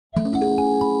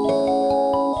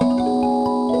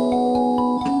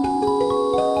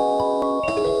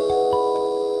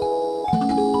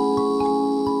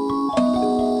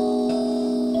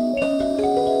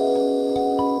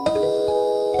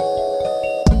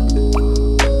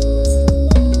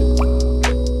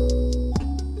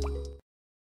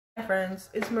friends,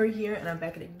 it's Marie here, and I'm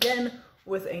back at it again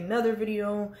with another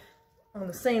video on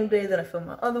the same day that I filmed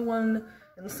my other one,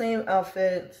 in the same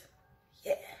outfit.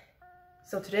 Yeah.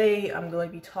 So today I'm going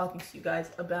to be talking to you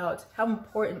guys about how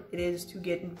important it is to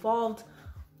get involved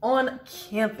on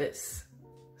campus.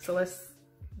 So let's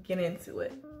get into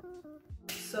it.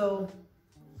 So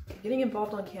getting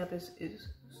involved on campus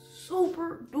is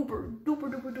super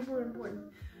duper important.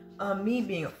 Me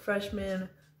being a freshman,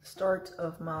 start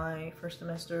of my first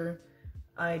semester,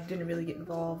 I didn't really get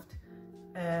involved,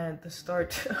 and the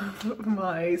start of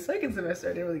my second semester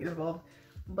I didn't really get involved.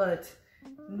 But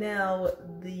now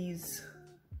these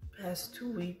past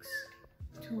 2 weeks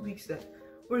that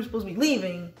we're supposed to be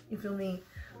leaving, you feel me,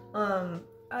 I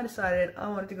decided I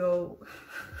wanted to go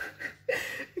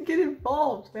get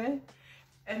involved, man.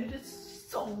 And it is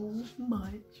so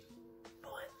much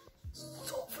fun.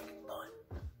 So freaking fun.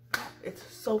 It's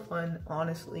so fun,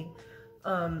 honestly.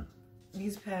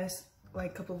 These past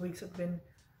couple of weeks have been,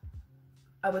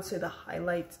 I would say, the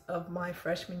highlights of my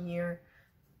freshman year.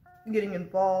 Getting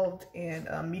involved and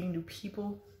meeting new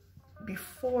people.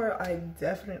 Before, I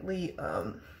definitely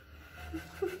I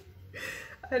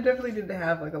definitely didn't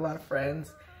have a lot of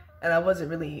friends, and I wasn't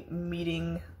really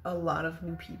meeting a lot of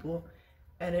new people,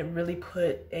 and it really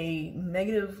put a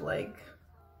negative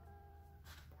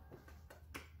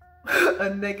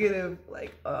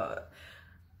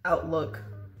outlook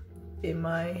in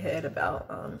my head about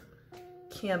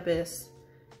campus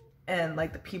and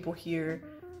the people here.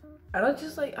 And I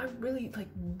just I really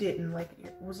didn't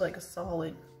it. Was a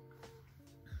solid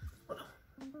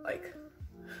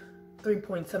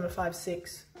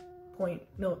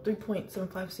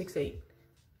 3.7568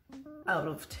 out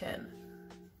of 10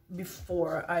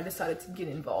 before I decided to get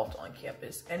involved on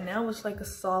campus, and now it's a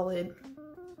solid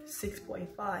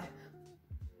 6.5.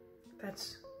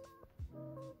 That's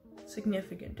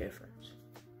significant difference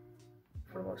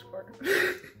for the most part.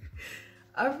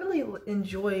 I really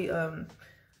enjoy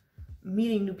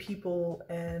meeting new people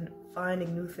and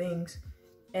finding new things,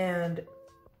 and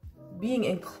being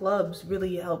in clubs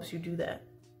really helps you do that.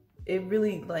 It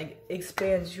really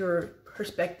expands your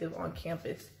perspective on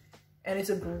campus, and it's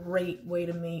a great way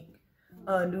to make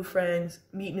new friends,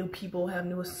 meet new people, have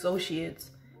new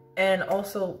associates, and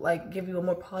also give you a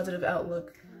more positive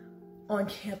outlook on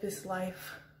campus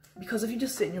life. Because if you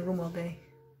just sit in your room all day,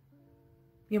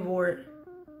 being bored,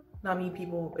 not meeting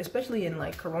people, especially in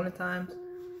Corona times,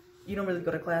 you don't really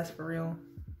go to class for real.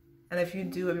 And if you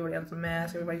do, everybody has a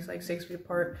mask, everybody's 6 feet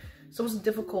apart. So it's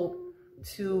difficult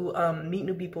to meet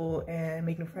new people and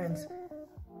make new friends.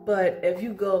 But if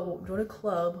you go join a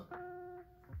club,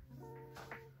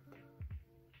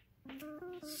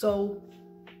 so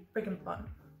freaking fun.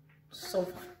 So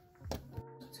fun.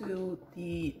 To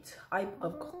the type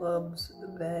of clubs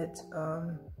that,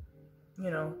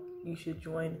 you should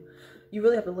join, you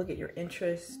really have to look at your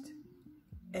interest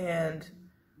and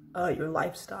your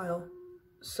lifestyle.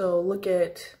 So look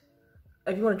at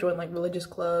if you want to join religious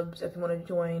clubs, if you want to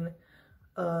join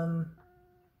I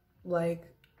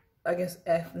guess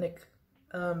ethnic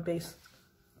based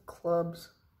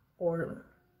clubs, or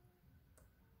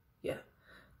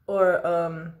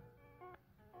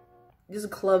just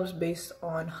clubs based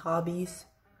on hobbies,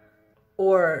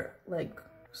 or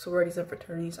sororities and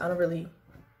fraternities. I don't really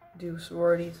do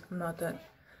sororities. I'm not that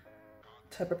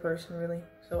type of person really,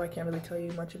 so I can't really tell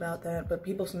you much about that, but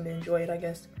people seem to enjoy it, I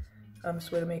guess. It's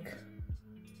a way to make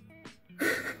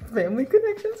family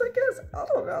connections, I guess. I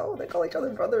don't know, they call each other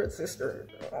brother and sister,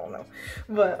 I don't know.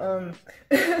 But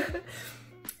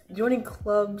joining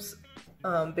clubs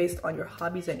based on your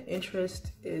hobbies and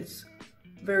interest is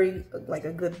very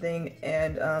a good thing,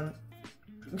 and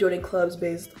joining clubs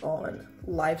based on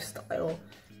lifestyle,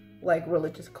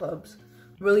 religious clubs,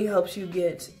 really helps you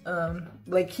get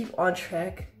keep on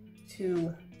track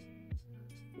to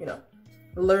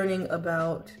learning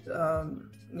about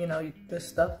the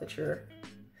stuff that you're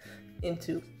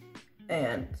into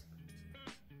and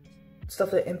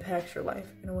stuff that impacts your life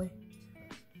in a way.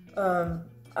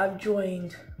 I've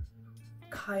joined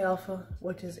Chi Alpha,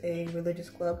 which is a religious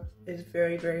club. It's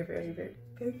very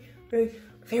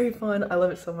fun. I love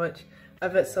it so much.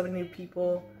 I've met so many new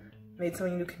people, made so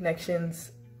many new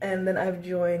connections. And then I've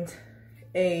joined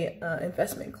a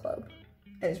investment club,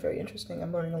 and it's very interesting.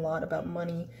 I'm learning a lot about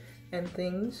money and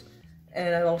things,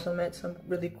 and I've also met some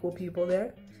really cool people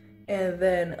there. And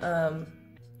then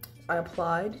I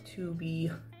applied to be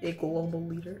a global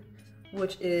leader,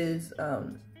 which is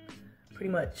pretty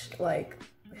much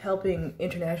helping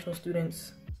international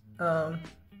students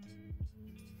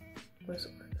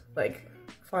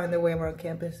find their way around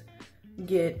campus,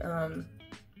 get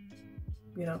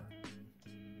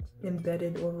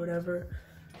embedded or whatever.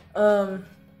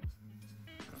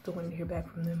 Still waiting to hear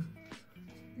back from them.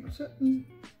 Except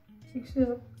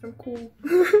I'm cool.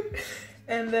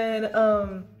 And then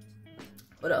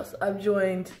what else? I've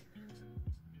joined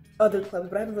other clubs,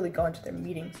 but I haven't really gone to their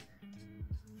meetings.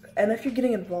 And if you're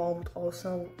getting involved,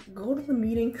 also go to the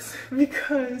meetings,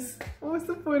 because what's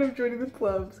the point of joining the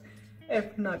clubs if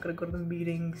you're not gonna go to the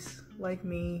meetings like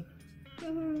me?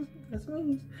 That's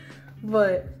me.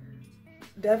 But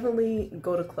definitely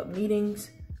go to club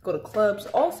meetings, go to clubs.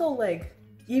 Also, like,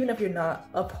 even if you're not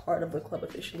a part of the club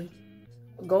officially,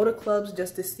 go to clubs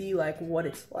just to see like what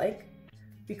it's like,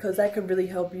 because that could really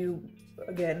help you,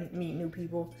 again, meet new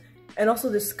people and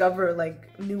also discover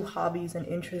like new hobbies and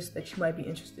interests that you might be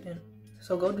interested in.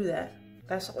 So go do that.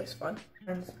 That's always fun.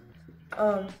 And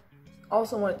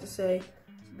also wanted to say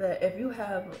that if you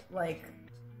have like,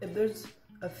 if there's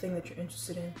a thing that you're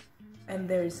interested in and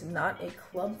there's not a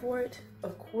club for it,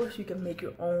 of course you can make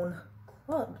your own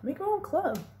club. Make your own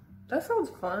club. That sounds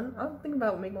fun. I'm thinking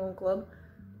about making my own club.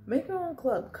 Make your own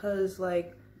club, because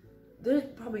like there's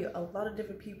probably a lot of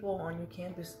different people on your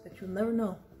campus that you'll never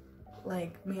know,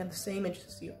 like, may have the same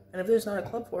interests as you. And if there's not a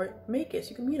club for it, make it so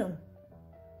you can meet them.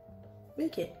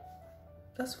 Make it.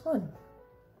 That's fun.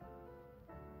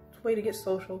 It's a way to get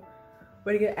social,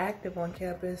 way to get active on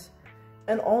campus.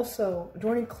 And also,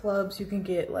 joining clubs, you can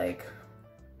get like,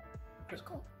 what's it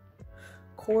called?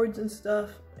 Cords and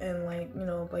stuff, and like, you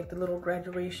know, like the little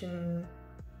graduation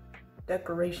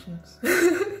decorations.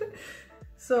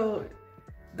 So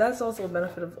that's also a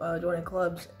benefit of joining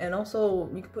clubs. And also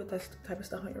you can put that type of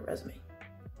stuff on your resume.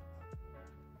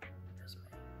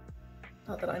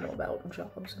 Not that I know about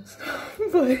jobs and stuff,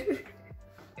 but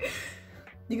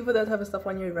you can put that type of stuff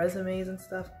on your resumes and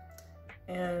stuff,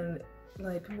 and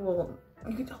like people,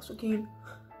 you can also gain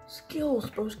skills,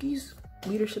 broskies,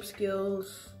 leadership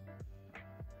skills,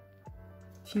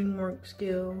 teamwork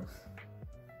skills,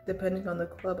 depending on the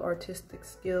club, artistic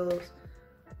skills,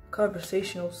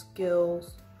 conversational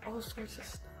skills, all sorts of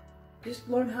stuff. Just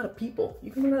learn how to people.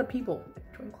 You can learn how to people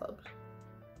join clubs,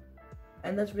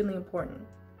 and that's really important.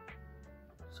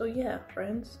 So yeah,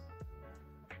 friends,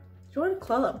 join a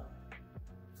club.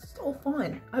 It's so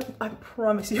fun. I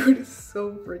promise you, it is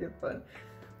so freaking fun.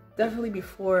 Definitely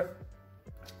before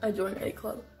I joined a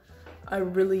club, I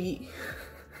really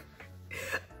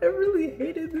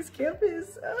hated this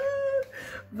campus.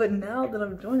 But now that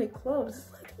I'm joining clubs,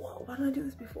 it's like, whoa, why didn't I do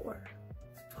this before?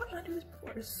 Why didn't I do this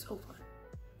before? It's so fun.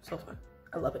 So fun.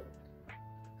 I love it.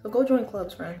 So go join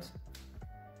clubs, friends.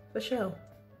 For sure.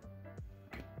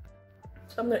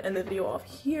 So I'm gonna end the video off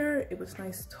here. It was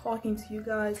nice talking to you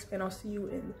guys, and I'll see you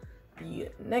in the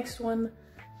next one.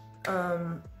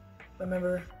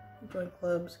 Remember, join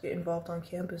clubs, get involved on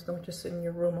campus. Don't just sit in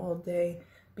your room all day,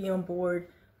 be on board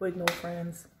with no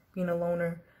friends, being a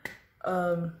loner.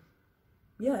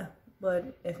 Yeah,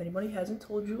 but if anybody hasn't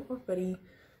told you already,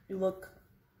 you look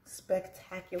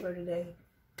spectacular today.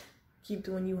 Keep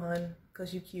doing you, hun,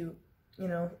 because you cute, you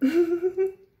know.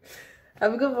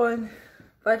 Have a good one.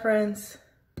 Bye, friends.